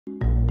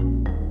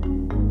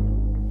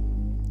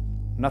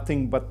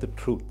Nothing But the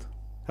Truth.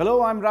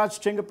 Hello, I'm Raj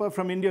Chengappa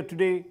from India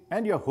Today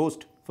and your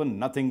host for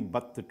Nothing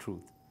But the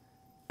Truth.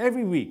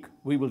 Every week,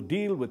 we will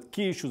deal with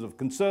key issues of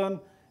concern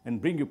and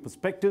bring you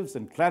perspectives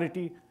and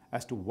clarity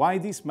as to why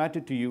these matter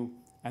to you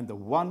and the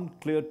one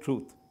clear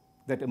truth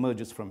that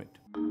emerges from it.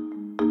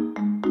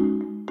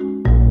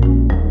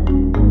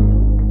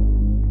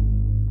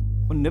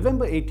 On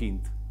November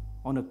 18th,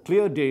 on a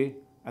clear day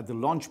at the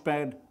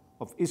launchpad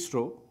of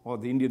ISRO, or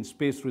the Indian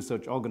Space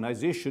Research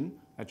Organization,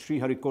 at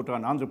Sriharikota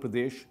in Andhra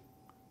Pradesh,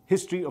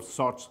 history of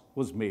sorts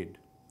was made.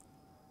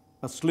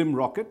 A slim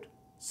rocket,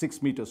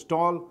 6 meters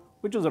tall,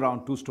 which was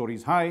around 2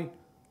 stories high,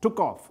 took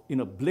off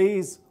in a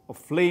blaze of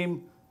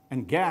flame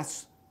and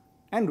gas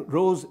and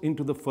rose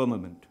into the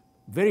firmament.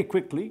 Very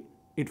quickly,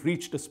 it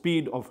reached a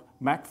speed of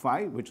Mach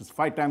 5, which is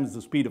 5 times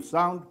the speed of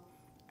sound,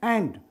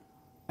 and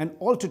an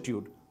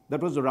altitude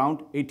that was around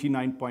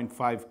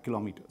 89.5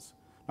 kilometers.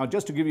 Now,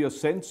 just to give you a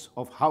sense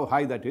of how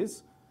high that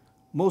is,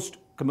 most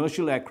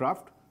commercial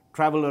aircraft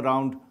travel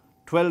around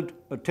 10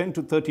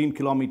 to 13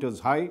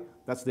 kilometers high.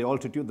 That's the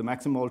altitude, the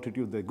maximum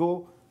altitude they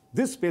go.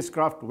 This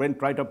spacecraft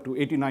went right up to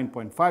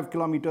 89.5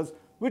 kilometers,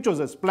 which was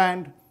as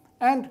planned,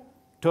 and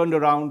turned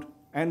around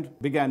and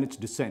began its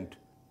descent.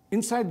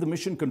 Inside the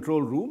mission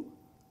control room,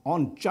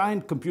 on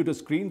giant computer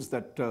screens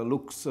that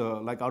looks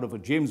like out of a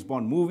James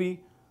Bond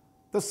movie,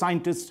 the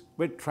scientists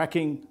were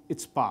tracking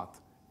its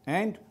path.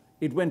 And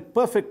it went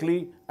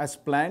perfectly as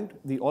planned,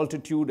 the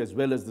altitude as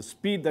well as the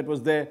speed that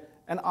was there.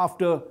 And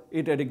after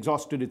it had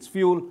exhausted its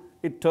fuel,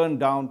 it turned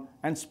down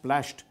and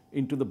splashed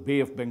into the Bay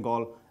of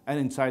Bengal, and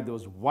inside there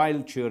was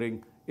wild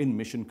cheering in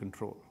mission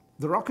control.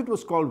 The rocket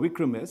was called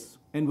Vikram S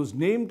and was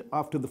named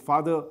after the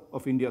father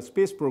of India's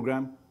space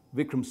program,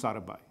 Vikram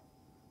Sarabhai.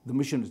 The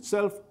mission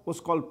itself was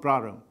called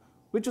Praramb,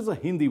 which is a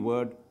Hindi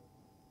word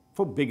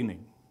for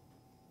beginning.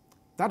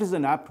 That is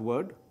an apt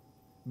word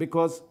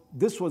because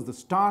this was the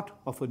start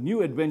of a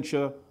new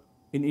adventure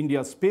in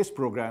India's space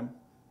program.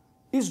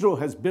 ISRO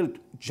has built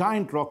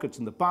giant rockets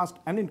in the past,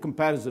 and in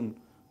comparison,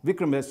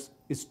 Vikram S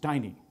is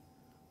tiny.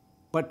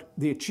 But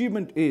the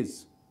achievement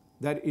is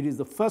that it is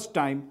the first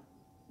time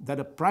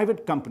that a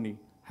private company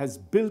has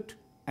built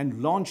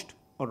and launched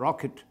a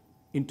rocket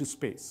into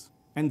space.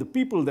 And the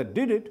people that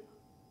did it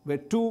were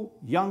 2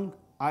 young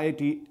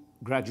IIT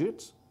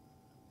graduates,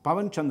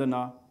 Pawan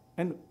Chandana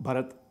and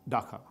Bharat,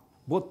 Daka.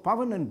 Both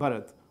Pawan and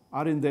Bharat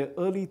are in their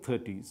early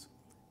 30s,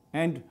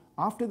 and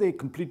after they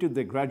completed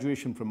their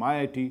graduation from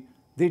IIT,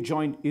 they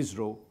joined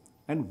ISRO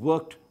and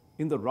worked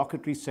in the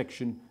rocketry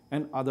section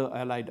and other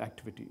allied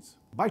activities.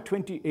 By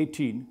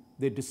 2018,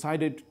 they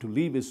decided to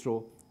leave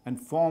ISRO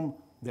and form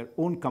their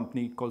own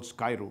company called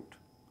Skyroot,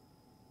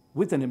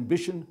 with an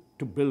ambition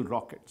to build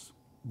rockets.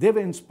 They were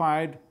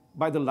inspired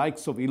by the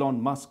likes of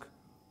Elon Musk,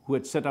 who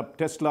had set up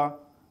Tesla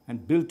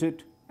and built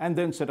it, and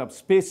then set up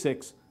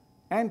SpaceX,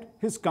 and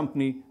his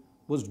company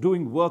was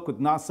doing work with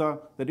NASA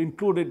that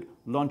included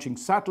launching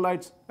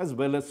satellites as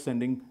well as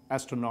sending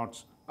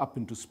astronauts up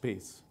into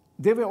space.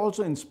 They were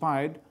also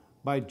inspired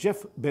by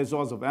Jeff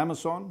Bezos of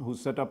Amazon, who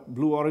set up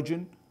Blue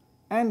Origin,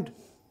 and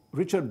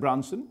Richard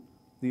Branson,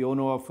 the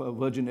owner of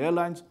Virgin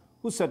Airlines,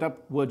 who set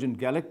up Virgin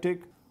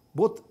Galactic.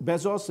 Both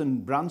Bezos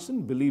and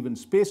Branson believe in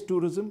space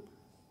tourism,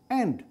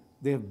 and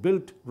they have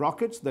built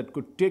rockets that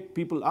could take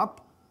people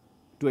up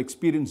to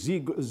experience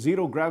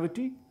zero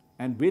gravity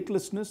and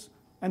weightlessness,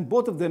 and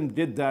both of them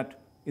did that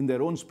in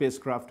their own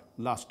spacecraft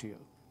last year.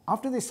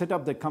 After they set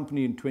up their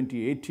company in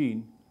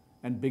 2018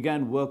 and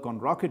began work on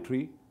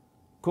rocketry,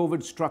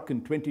 COVID struck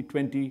in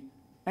 2020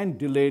 and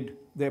delayed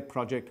their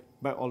project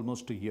by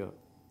almost a year.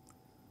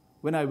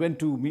 When I went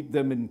to meet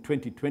them in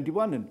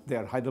 2021 in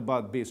their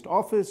Hyderabad-based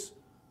office,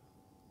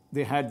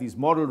 they had these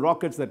model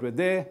rockets that were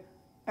there,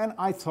 and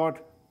I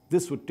thought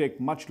this would take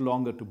much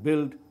longer to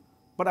build,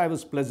 but I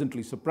was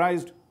pleasantly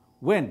surprised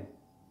when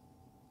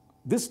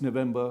this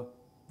November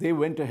they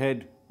went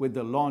ahead with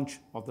the launch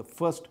of the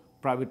first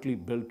privately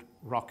built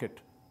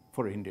rocket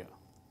for India.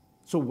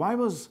 So why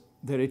was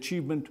their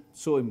achievement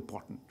so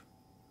important?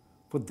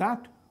 For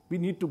that, we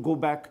need to go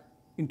back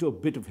into a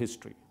bit of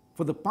history.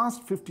 For the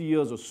past 50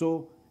 years or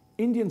so,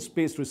 Indian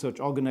Space Research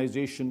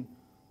Organization,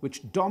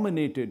 which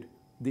dominated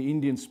the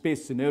Indian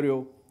space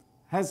scenario,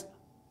 has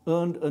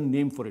earned a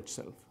name for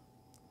itself.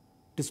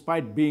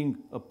 Despite being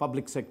a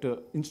public sector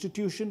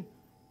institution,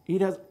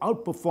 it has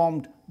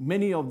outperformed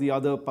many of the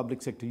other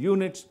public sector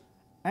units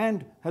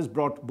and has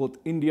brought both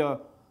India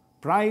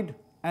pride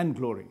and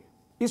glory.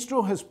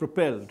 ISRO has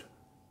propelled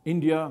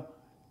India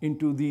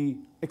into the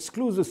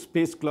exclusive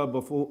space club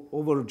of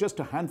over just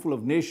a handful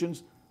of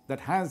nations that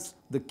has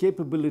the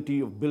capability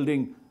of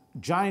building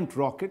giant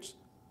rockets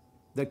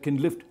that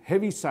can lift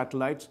heavy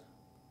satellites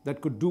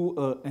that could do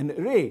an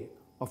array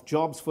of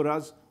jobs for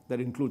us that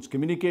includes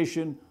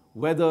communication,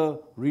 weather,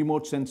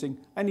 remote sensing,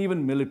 and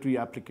even military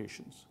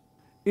applications.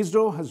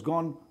 ISRO has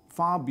gone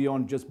far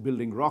beyond just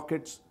building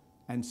rockets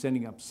and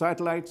sending up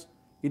satellites.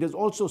 It has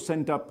also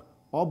sent up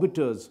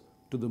orbiters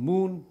to the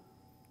moon,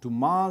 to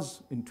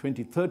Mars in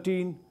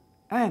 2013,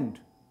 and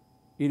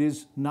it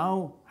is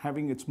now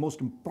having its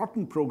most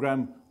important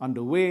program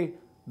underway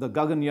the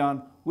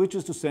Gaganyaan, which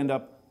is to send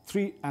up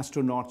 3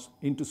 astronauts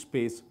into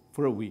space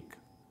for a week.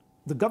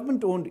 The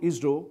government-owned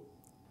ISRO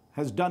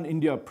has done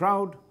India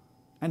proud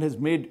and has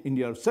made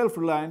India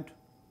self-reliant,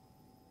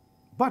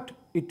 but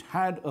it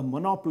had a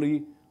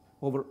monopoly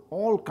over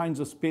all kinds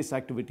of space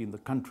activity in the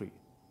country.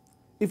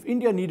 If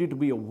India needed to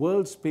be a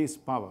world space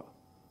power,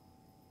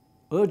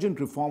 urgent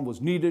reform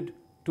was needed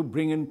to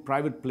bring in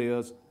private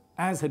players,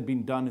 as had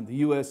been done in the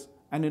US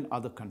and in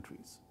other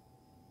countries.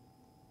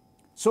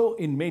 So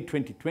in May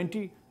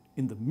 2020,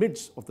 in the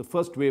midst of the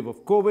first wave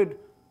of COVID,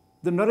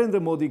 the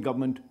Narendra Modi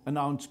government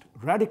announced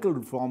radical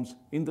reforms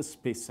in the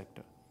space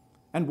sector.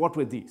 And what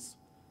were these?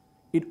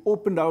 It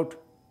opened out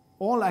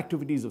all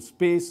activities of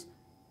space,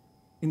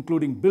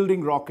 including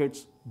building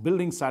rockets,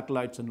 building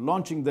satellites, and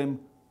launching them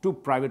to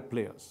private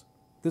players.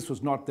 This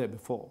was not there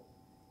before.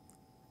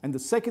 And the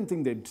second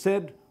thing they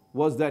said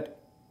was that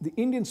the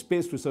Indian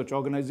Space Research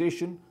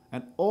Organization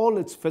and all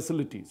its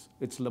facilities,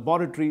 its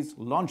laboratories,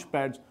 launch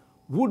pads,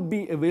 would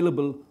be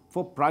available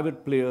for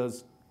private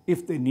players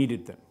if they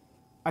needed them.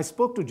 I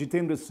spoke to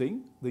Jitendra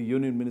Singh, the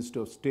Union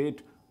Minister of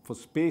State for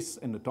Space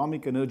and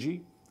Atomic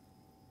Energy,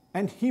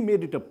 and he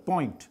made it a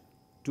point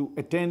to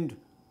attend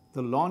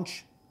the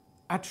launch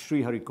at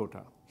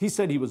Sriharikota. He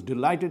said he was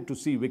delighted to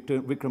see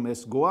Vikram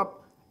S go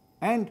up,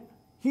 and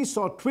he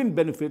saw twin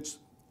benefits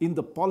in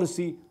the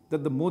policy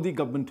that the Modi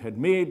government had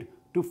made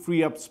to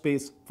free up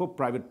space for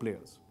private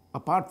players.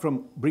 Apart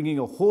from bringing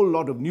a whole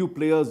lot of new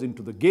players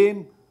into the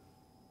game,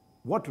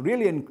 what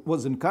really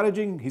was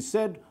encouraging, he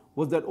said,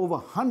 was that over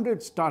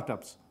 100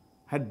 startups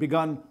had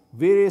begun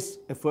various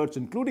efforts,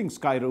 including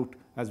Skyroot,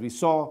 as we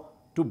saw,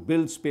 to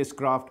build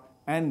spacecraft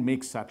and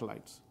make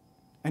satellites.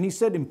 And he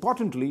said,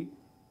 importantly,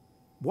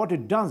 what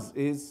it does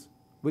is,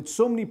 with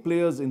so many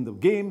players in the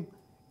game,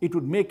 it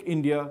would make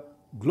India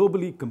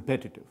globally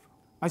competitive.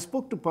 I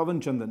spoke to Pawan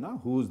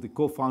Chandana, who is the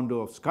co-founder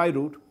of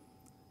Skyroot,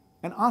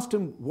 and asked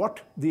him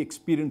what the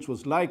experience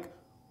was like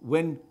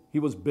when he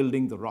was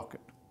building the rocket.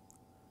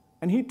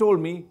 And he told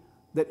me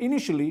that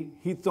initially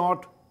he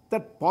thought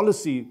that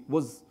policy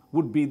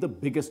would be the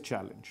biggest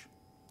challenge.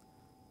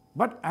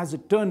 But as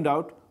it turned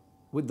out,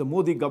 with the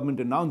Modi government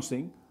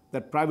announcing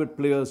that private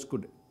players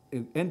could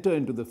enter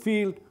into the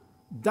field,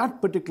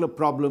 that particular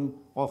problem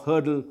or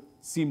hurdle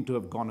seemed to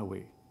have gone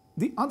away.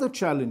 The other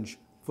challenge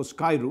for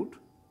Skyroot,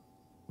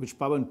 which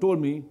Pawan told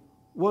me,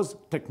 was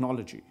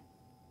technology.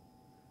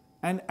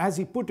 And as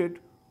he put it,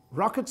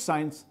 rocket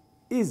science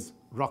is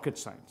rocket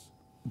science.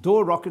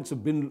 Though rockets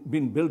have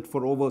been built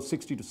for over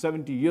 60 to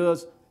 70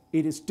 years,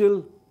 it is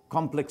still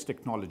complex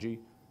technology.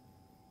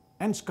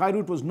 And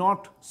Skyroot was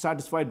not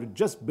satisfied with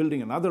just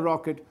building another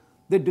rocket.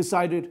 They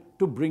decided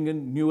to bring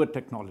in newer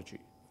technology.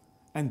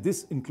 And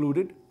this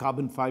included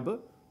carbon fiber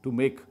to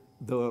make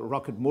the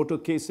rocket motor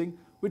casing,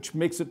 which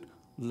makes it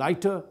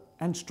lighter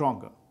and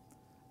stronger,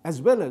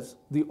 as well as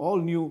the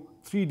all-new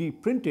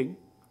 3D printing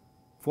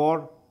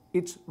for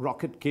its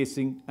rocket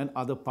casing and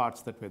other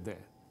parts that were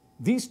there.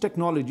 These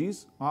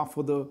technologies are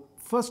for the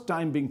first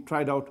time being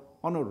tried out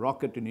on a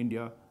rocket in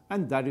India,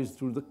 and that is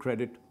through the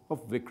credit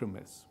of Vikram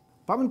S.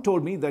 Pawan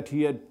told me that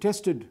he had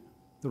tested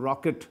the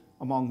rocket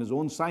among his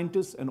own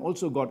scientists and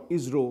also got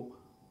ISRO,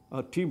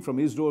 a team from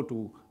ISRO,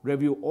 to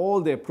review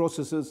all their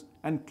processes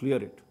and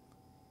clear it.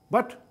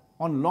 But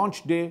on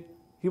launch day,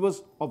 he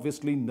was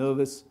obviously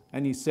nervous,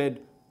 and he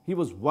said he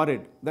was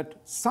worried that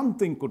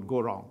something could go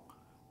wrong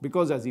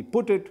because, as he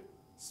put it,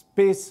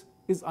 space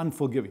is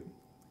unforgiving.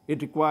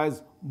 It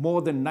requires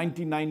more than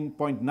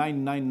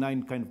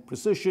 99.999 kind of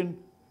precision,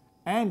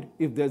 and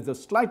if there's the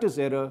slightest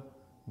error,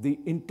 the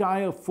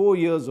entire 4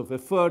 years of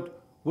effort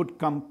would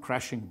come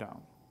crashing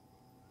down.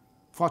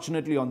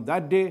 Fortunately, on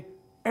that day,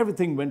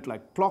 everything went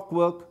like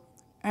clockwork,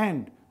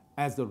 and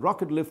as the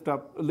rocket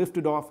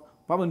lifted off,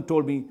 Pawan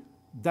told me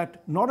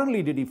that not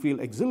only did he feel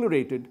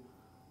exhilarated,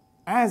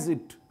 as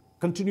it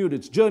continued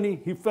its journey,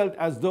 he felt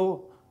as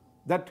though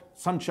that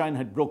sunshine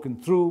had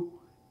broken through,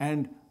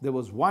 and there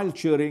was wild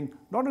cheering,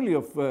 not only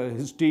of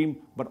his team,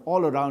 but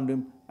all around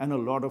him, and a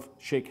lot of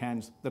shake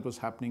hands that was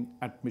happening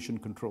at mission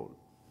control.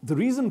 The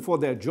reason for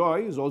their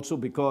joy is also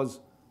because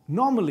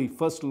normally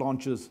first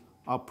launches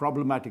are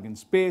problematic in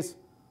space.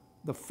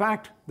 The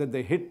fact that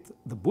they hit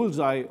the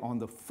bullseye on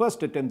the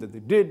first attempt that they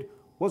did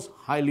was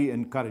highly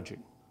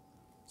encouraging.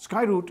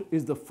 Skyroot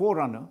is the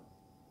forerunner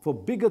for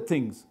bigger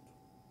things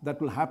that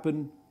will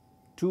happen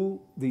to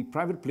the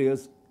private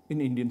players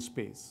in Indian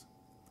space.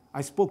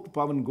 I spoke to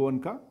Pawan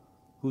Goenka,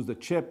 who's the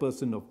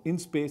chairperson of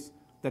InSpace,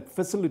 that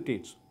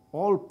facilitates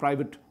all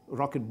private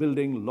rocket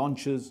building,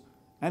 launches,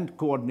 and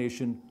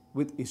coordination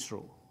with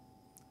ISRO.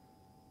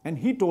 And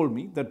he told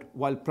me that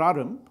while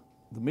Praramb,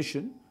 the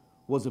mission,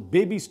 was a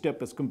baby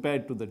step as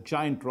compared to the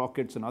giant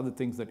rockets and other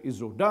things that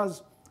ISRO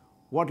does,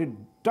 what it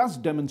does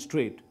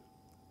demonstrate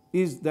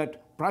is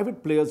that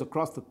private players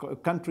across the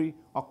country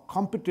are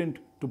competent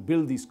to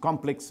build these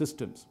complex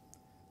systems.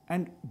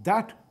 And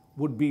that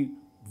would be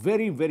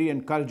very, very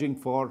encouraging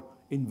for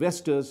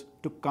investors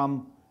to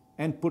come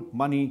and put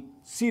money,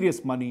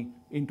 serious money,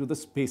 into the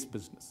space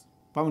business.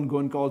 Pawan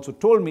Goenka also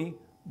told me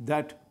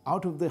that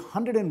out of the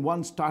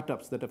 101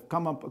 startups that have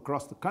come up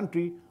across the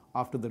country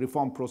after the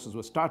reform process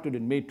was started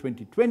in May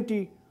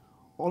 2020,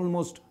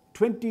 almost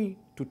 20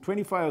 to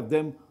 25 of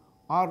them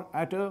are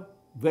at a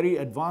very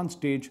advanced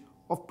stage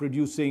of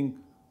producing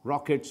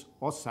rockets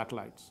or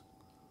satellites.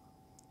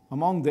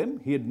 Among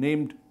them, he had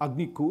named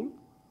Agnikul,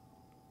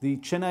 the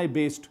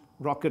Chennai-based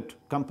rocket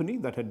company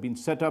that had been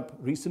set up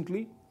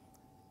recently,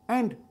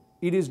 and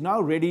it is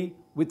now ready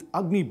with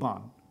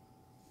Agniban,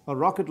 a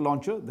rocket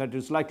launcher that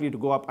is likely to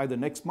go up either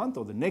next month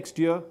or the next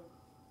year.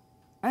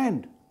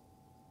 And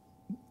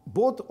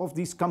both of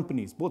these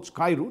companies, both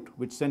Skyroot,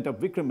 which sent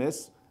up Vikram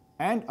S,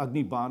 and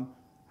Agniban,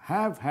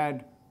 have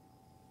had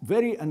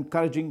very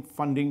encouraging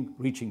funding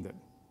reaching them.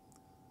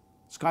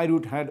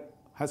 Skyroot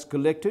has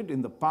collected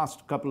in the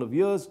past couple of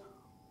years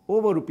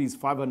over rupees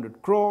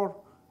 500 crore,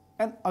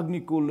 and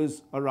Agnikul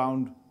is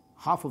around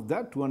half of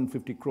that,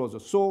 250 crores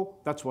or so.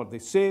 That's what they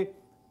say.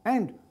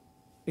 And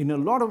in a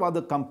lot of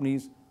other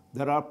companies,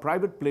 there are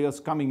private players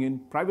coming in,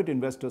 private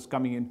investors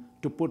coming in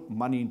to put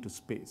money into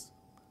space.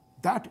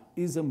 That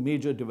is a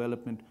major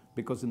development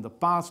because in the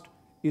past,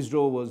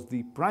 ISRO was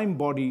the prime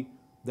body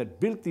that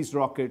built these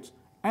rockets,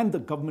 and the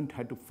government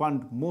had to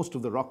fund most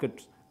of the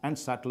rockets and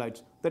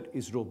satellites that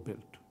ISRO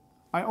built.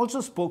 I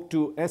also spoke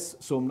to S.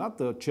 Somnath,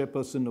 the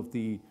chairperson of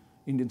the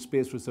Indian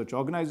Space Research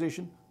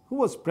Organization, who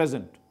was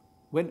present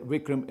when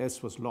Vikram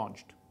S was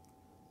launched.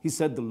 He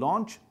said the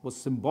launch was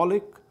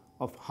symbolic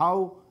of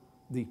how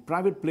the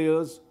private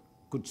players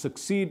could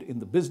succeed in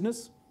the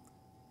business,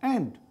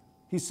 and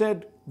he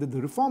said that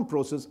the reform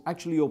process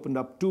actually opened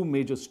up two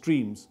major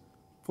streams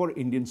for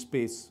Indian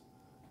space.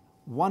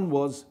 One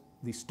was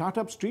the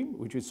startup stream,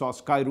 which we saw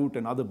Skyroot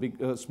and other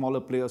smaller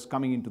players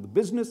coming into the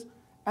business,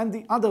 and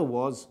the other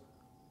was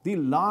the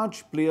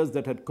large players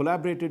that had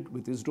collaborated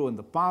with ISRO in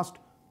the past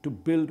to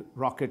build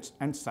rockets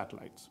and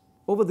satellites.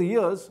 Over the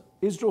years,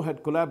 ISRO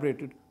had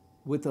collaborated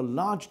with a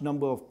large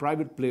number of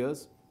private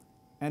players,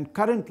 and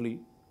currently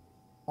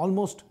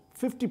almost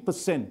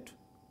 50%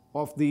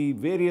 of the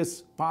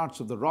various parts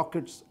of the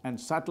rockets and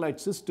satellite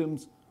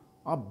systems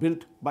are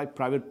built by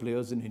private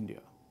players in India.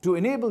 To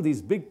enable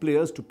these big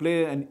players to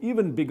play an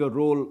even bigger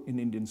role in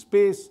Indian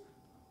space,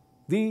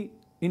 the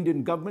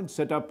Indian government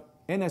set up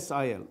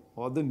NSIL,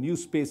 or the New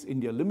Space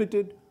India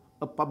Limited,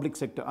 a public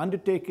sector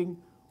undertaking,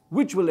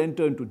 which will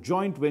enter into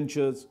joint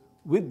ventures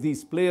with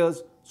these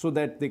players so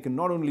that they can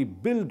not only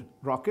build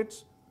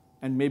rockets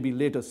and maybe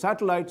later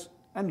satellites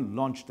and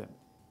launch them.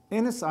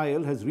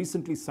 NSIL has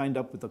recently signed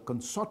up with a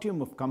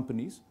consortium of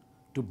companies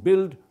to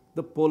build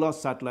the Polar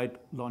Satellite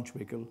Launch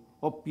Vehicle,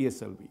 or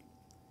PSLV.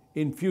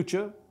 In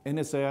future,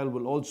 NSIL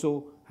will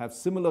also have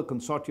similar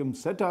consortiums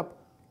set up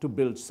to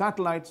build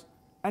satellites,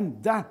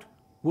 and that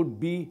would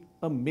be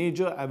a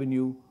major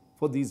avenue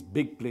for these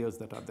big players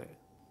that are there.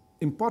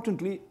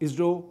 Importantly,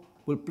 ISRO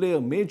will play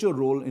a major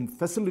role in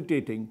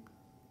facilitating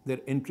their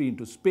entry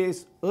into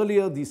space.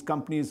 Earlier, these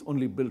companies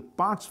only built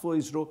parts for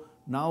ISRO.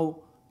 Now,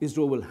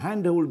 ISRO will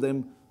handhold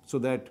them so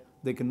that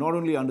they can not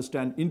only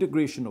understand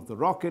integration of the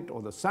rocket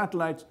or the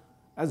satellites,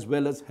 as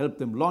well as help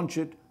them launch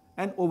it.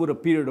 And over a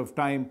period of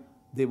time,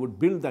 they would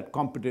build that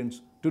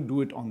competence to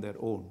do it on their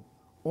own.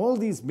 All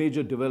these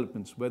major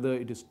developments, whether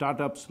it is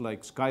startups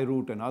like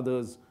Skyroot and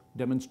others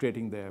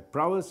demonstrating their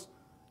prowess,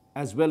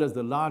 as well as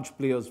the large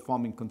players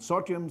forming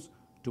consortiums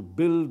to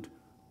build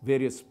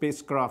various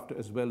spacecraft,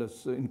 as well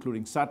as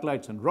including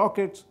satellites and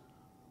rockets,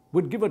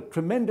 would give a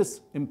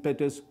tremendous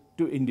impetus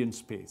to Indian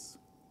space.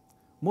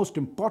 Most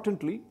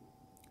importantly,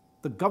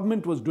 the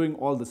government was doing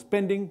all the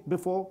spending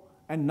before,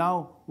 and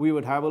now we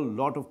would have a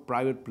lot of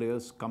private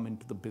players come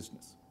into the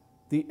business.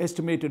 The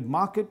estimated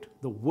market,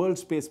 the world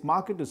space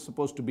market, is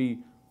supposed to be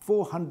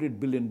 $400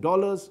 billion,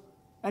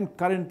 and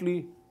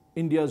currently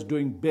India is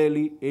doing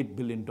barely $8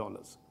 billion.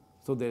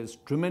 So there's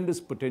tremendous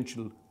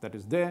potential that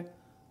is there.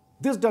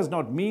 This does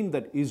not mean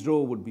that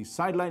ISRO would be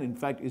sidelined. In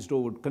fact,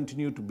 ISRO would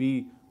continue to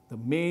be the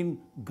main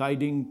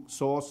guiding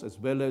source, as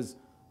well as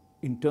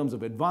in terms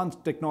of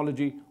advanced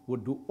technology,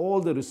 would do all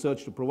the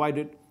research to provide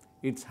it.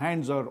 Its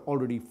hands are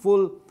already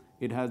full.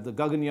 It has the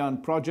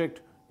Gaganyaan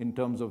project in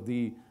terms of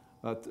the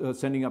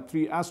sending up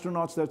 3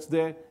 astronauts that's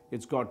there.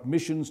 It's got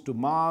missions to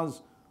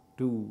Mars,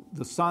 to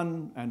the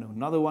Sun, and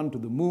another one to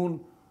the Moon.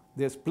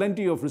 There's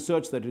plenty of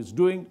research that it's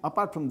doing.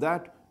 Apart from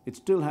that, it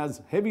still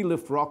has heavy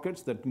lift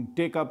rockets that can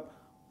take up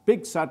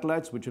big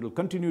satellites, which it will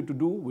continue to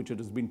do, which it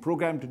has been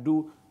programmed to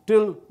do,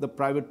 till the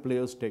private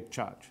players take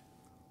charge.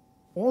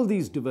 All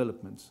these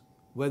developments,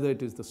 whether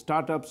it is the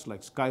startups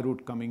like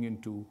Skyroot coming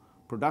into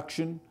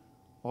production,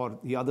 or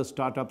the other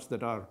startups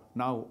that are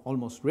now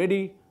almost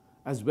ready,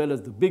 as well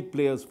as the big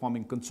players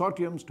forming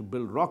consortiums to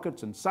build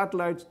rockets and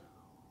satellites,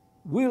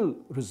 will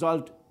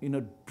result in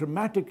a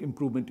dramatic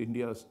improvement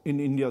in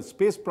India's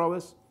space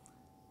prowess,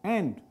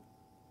 and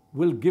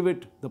will give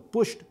it the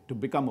push to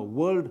become a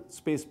world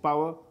space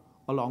power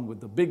along with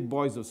the big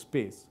boys of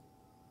space.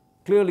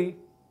 Clearly,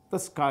 the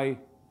sky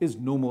is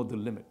no more the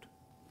limit.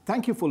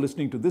 Thank you for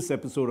listening to this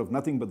episode of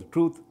Nothing But the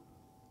Truth.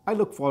 I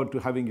look forward to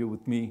having you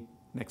with me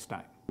next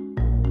time.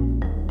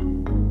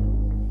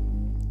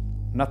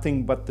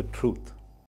 Nothing but the truth.